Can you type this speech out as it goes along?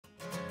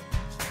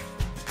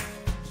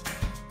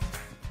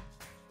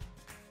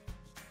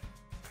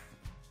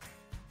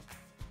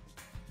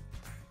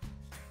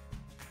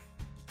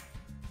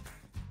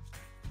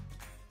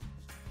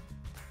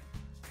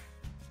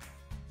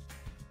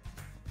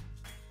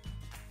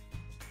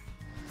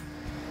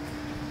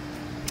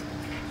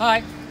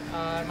Hi,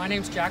 my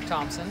name's Jack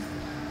Thompson,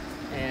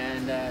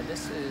 and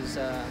this is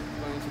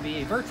going to be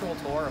a virtual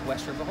tour of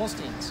West River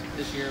Holsteins.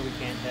 This year we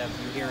can't have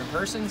you here in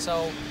person,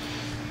 so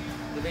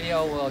the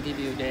video will give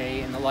you a day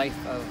in the life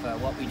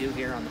of what we do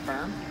here on the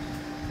farm.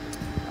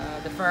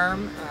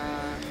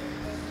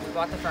 We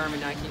bought the farm in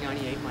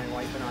 1998, my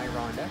wife and I,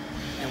 Rhonda,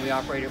 and we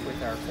operate it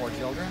with our 4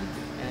 children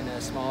and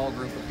a small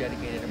group of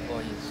dedicated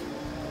employees.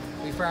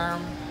 We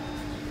farm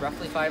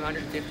roughly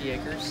 550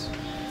 acres.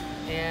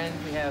 And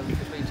we have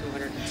between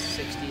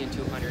 260 and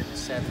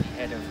 270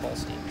 head of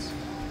Holsteins.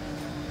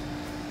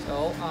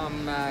 So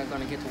I'm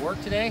going to get to work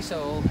today,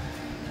 so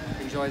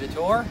enjoy the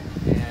tour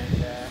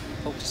and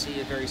hope to see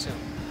you very soon.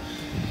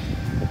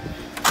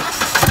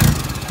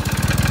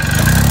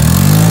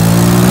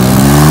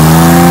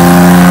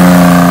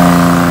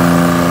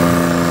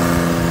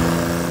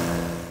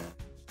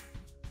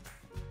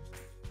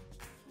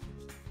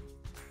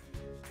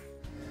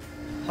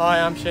 Hi,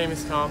 I'm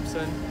Seamus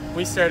Thompson.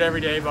 We start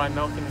every day by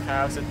milking the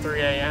cows at 3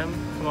 a.m.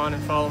 Come on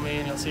and follow me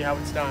and you'll see how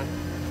it's done.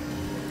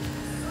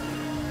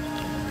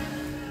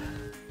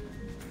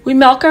 We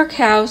milk our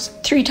cows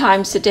 3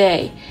 times a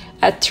day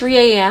at 3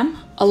 a.m.,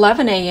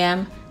 11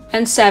 a.m.,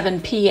 and 7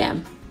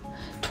 p.m.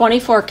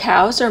 24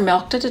 cows are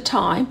milked at a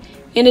time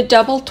in a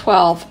double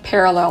 12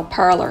 parallel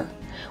parlor.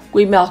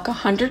 We milk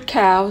 100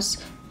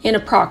 cows in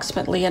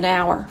approximately an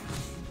hour.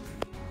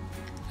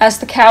 As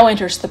the cow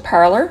enters the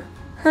parlor,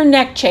 her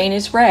neck chain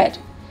is red.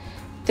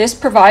 This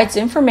provides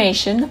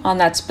information on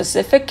that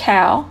specific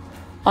cow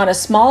on a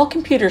small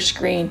computer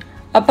screen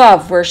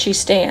above where she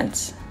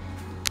stands.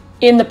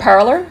 In the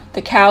parlor,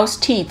 the cow's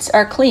teats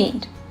are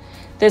cleaned.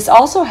 This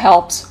also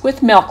helps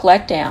with milk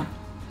letdown.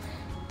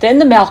 Then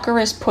the milker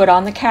is put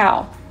on the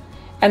cow,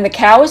 and the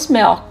cow is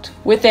milked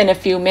within a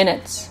few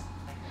minutes.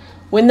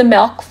 When the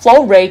milk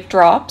flow rate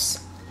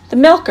drops, the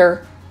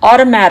milker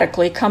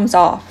automatically comes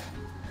off.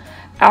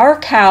 Our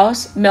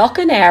cows milk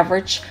an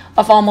average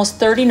of almost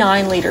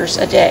 39 liters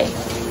a day.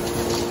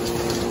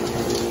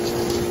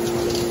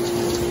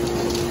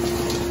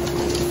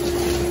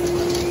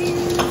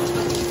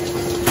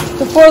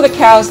 Before the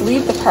cows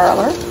leave the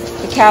parlor,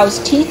 the cow's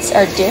teats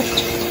are dipped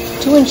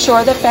to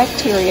ensure that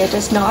bacteria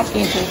does not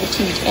enter the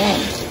teat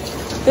end.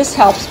 This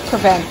helps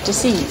prevent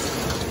disease.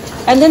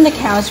 And then the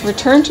cows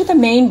return to the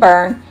main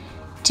barn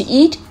to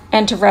eat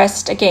and to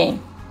rest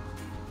again.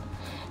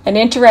 An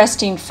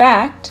interesting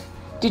fact: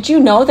 did you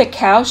know that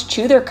cows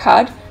chew their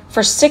cud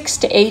for 6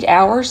 to 8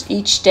 hours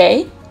each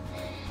day?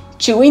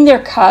 Chewing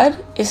their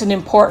cud is an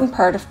important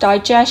part of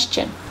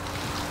digestion,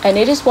 and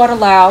it is what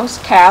allows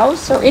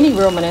cows or any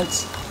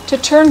ruminants to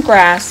turn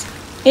grass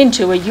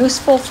into a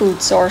useful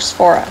food source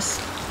for us.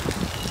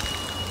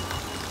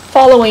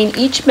 Following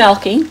each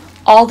milking,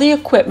 all the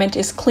equipment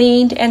is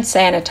cleaned and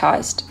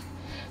sanitized.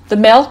 The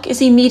milk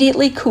is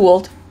immediately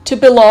cooled to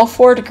below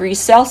 4 degrees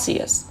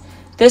Celsius.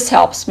 This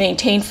helps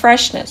maintain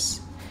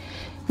freshness.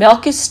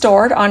 Milk is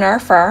stored on our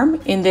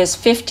farm in this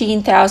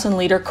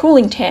 15,000-liter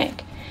cooling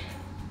tank,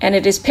 and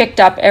it is picked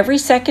up every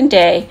second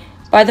day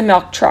by the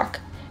milk truck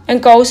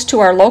and goes to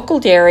our local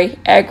dairy,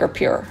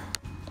 AgriPure.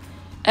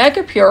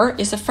 AgriPure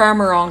is a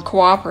farmer-owned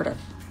cooperative,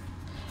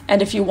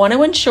 and if you want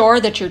to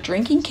ensure that you're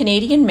drinking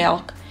Canadian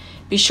milk,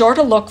 be sure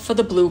to look for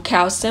the blue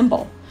cow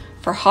symbol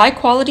for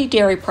high-quality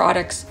dairy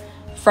products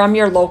from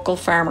your local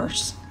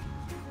farmers.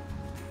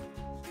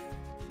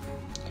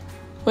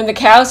 When the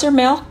cows are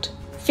milked,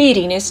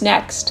 feeding is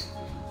next,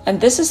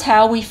 and this is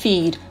how we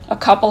feed a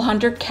couple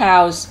hundred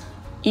cows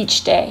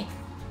each day.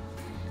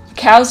 The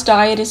cow's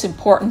diet is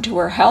important to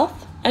her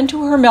health and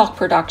to her milk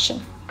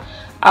production.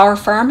 Our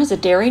farm has a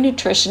dairy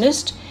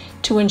nutritionist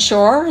to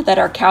ensure that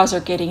our cows are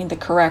getting the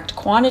correct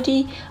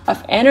quantity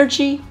of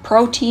energy,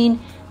 protein,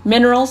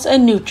 minerals,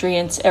 and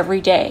nutrients every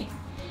day.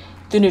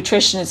 The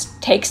nutritionist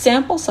takes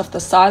samples of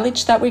the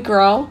silage that we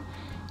grow,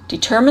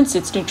 determines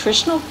its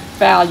nutritional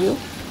value,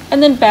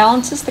 and then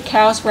balances the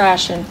cow's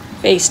ration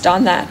based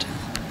on that.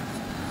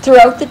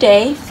 Throughout the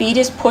day, feed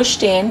is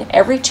pushed in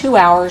every 2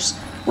 hours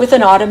with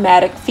an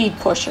automatic feed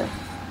pusher.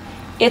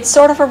 It's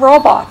sort of a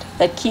robot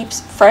that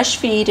keeps fresh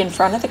feed in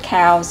front of the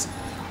cows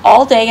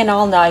all day and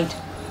all night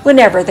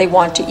whenever they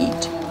want to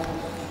eat.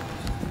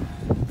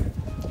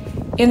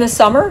 In the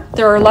summer,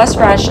 there are less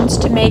rations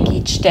to make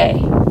each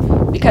day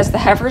because the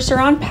heifers are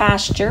on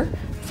pasture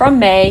from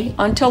May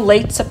until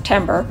late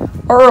September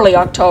or early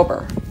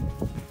October.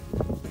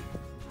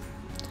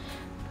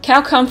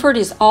 Cow comfort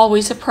is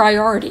always a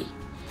priority.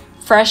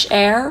 Fresh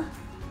air,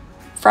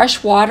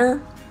 fresh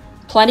water,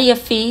 plenty of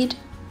feed,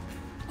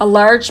 a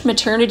large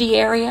maternity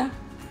area,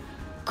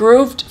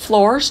 grooved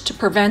floors to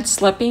prevent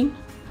slipping,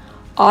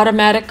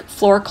 automatic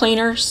floor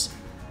cleaners,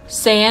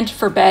 sand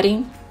for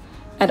bedding,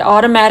 and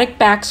automatic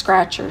back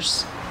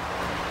scratchers.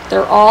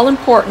 They're all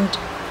important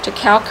to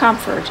cow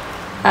comfort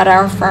at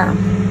our farm.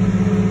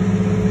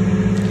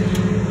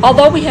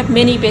 Although we have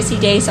many busy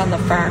days on the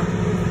farm,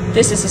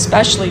 this is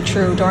especially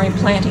true during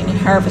planting and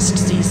harvest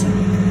season.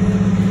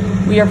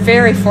 We are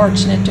very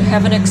fortunate to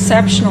have an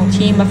exceptional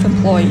team of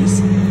employees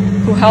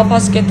who help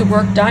us get the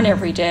work done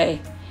every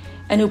day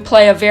and who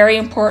play a very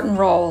important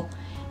role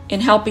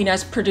in helping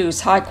us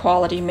produce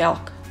high-quality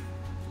milk.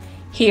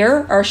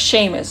 Here are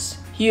Seamus,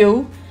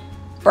 Hugh,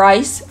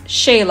 Bryce,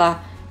 Shayla,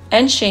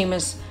 and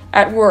Seamus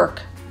at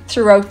work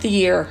throughout the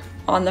year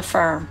on the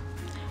farm.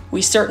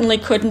 We certainly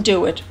couldn't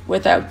do it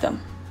without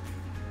them.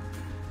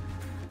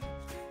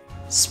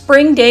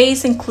 Spring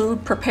days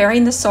include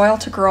preparing the soil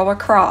to grow a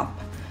crop.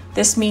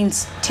 This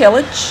means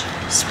tillage,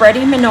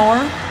 spreading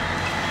manure,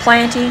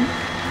 planting,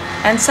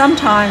 and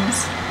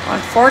sometimes,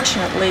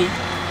 unfortunately,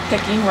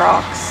 picking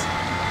rocks.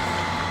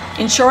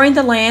 Ensuring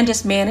the land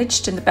is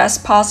managed in the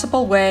best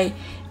possible way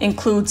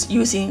includes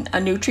using a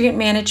nutrient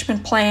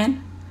management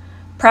plan,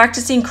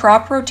 practicing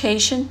crop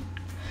rotation,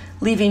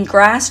 leaving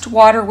grassed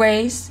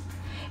waterways,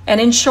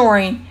 and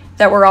ensuring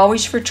that we're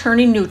always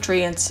returning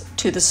nutrients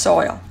to the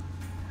soil.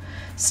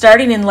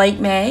 Starting in late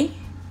May,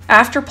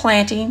 after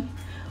planting,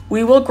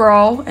 we will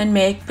grow and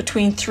make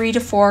between 3 to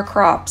 4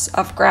 crops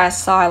of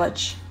grass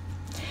silage.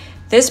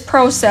 This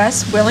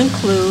process will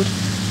include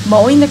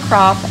mowing the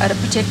crop at a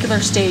particular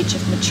stage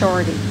of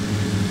maturity.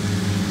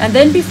 And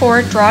then before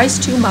it dries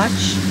too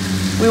much,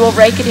 we will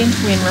rake it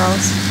into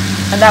windrows,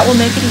 and that will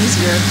make it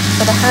easier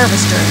for the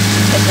harvester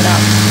to pick it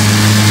up.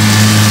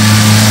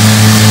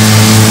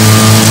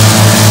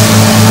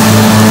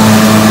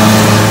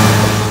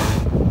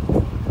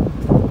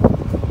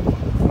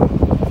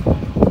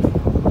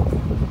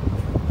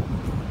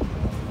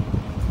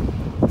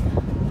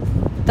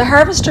 The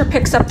harvester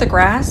picks up the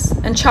grass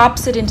and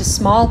chops it into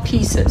small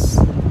pieces.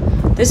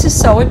 This is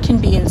so it can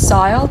be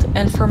ensiled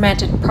and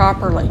fermented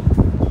properly.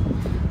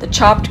 The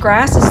chopped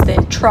grass is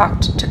then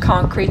trucked to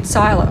concrete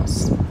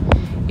silos.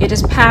 It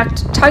is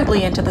packed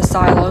tightly into the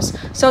silos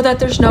so that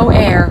there's no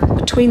air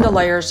between the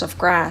layers of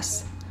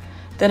grass.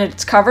 Then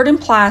it's covered in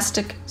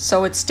plastic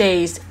so it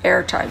stays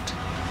airtight.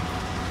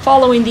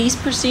 Following these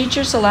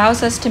procedures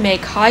allows us to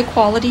make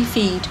high-quality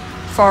feed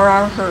for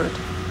our herd.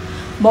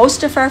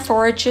 Most of our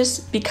forages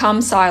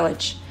become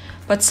silage,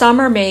 but some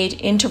are made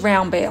into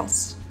round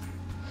bales.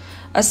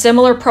 A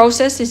similar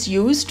process is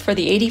used for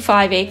the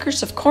 85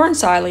 acres of corn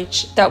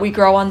silage that we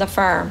grow on the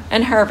farm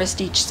and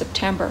harvest each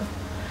September.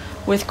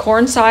 With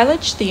corn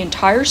silage, the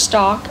entire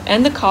stalk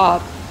and the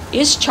cob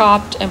is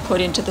chopped and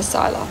put into the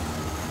silo.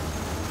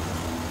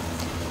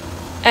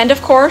 And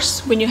of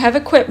course, when you have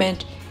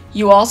equipment,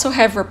 you also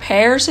have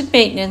repairs and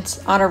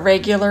maintenance on a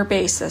regular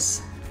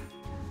basis.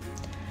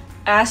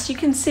 As you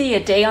can see, a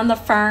day on the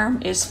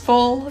farm is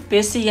full,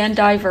 busy, and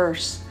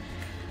diverse.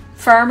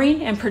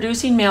 Farming and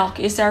producing milk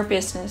is our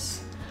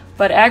business,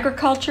 but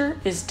agriculture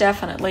is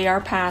definitely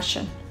our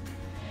passion.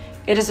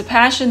 It is a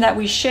passion that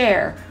we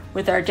share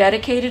with our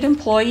dedicated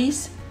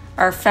employees,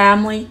 our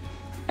family,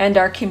 and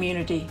our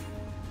community.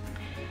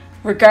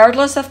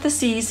 Regardless of the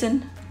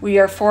season, we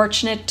are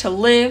fortunate to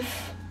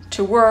live,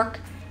 to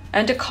work,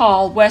 and to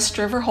call West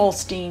River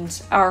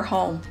Holsteins our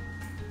home.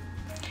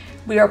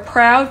 We are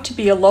proud to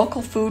be a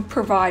local food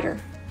provider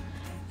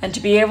and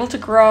to be able to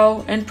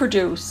grow and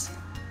produce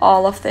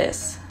all of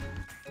this.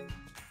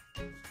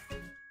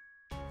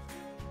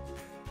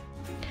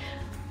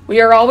 We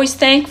are always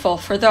thankful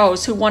for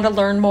those who want to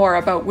learn more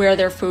about where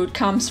their food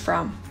comes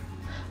from,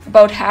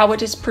 about how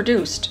it is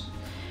produced,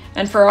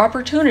 and for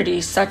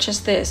opportunities such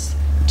as this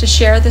to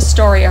share the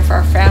story of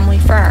our family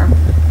farm,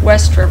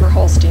 West River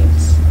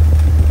Holsteins.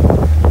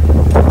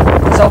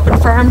 As Open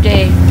Farm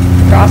Day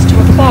draws to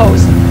a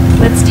close,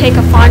 let's take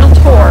a final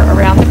tour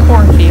around the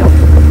cornfield.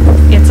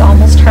 It's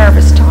almost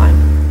harvest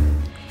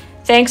time.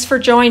 Thanks for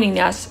joining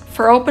us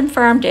for Open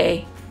Farm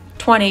Day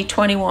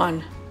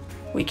 2021.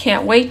 We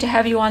can't wait to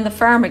have you on the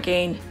farm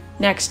again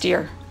next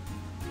year.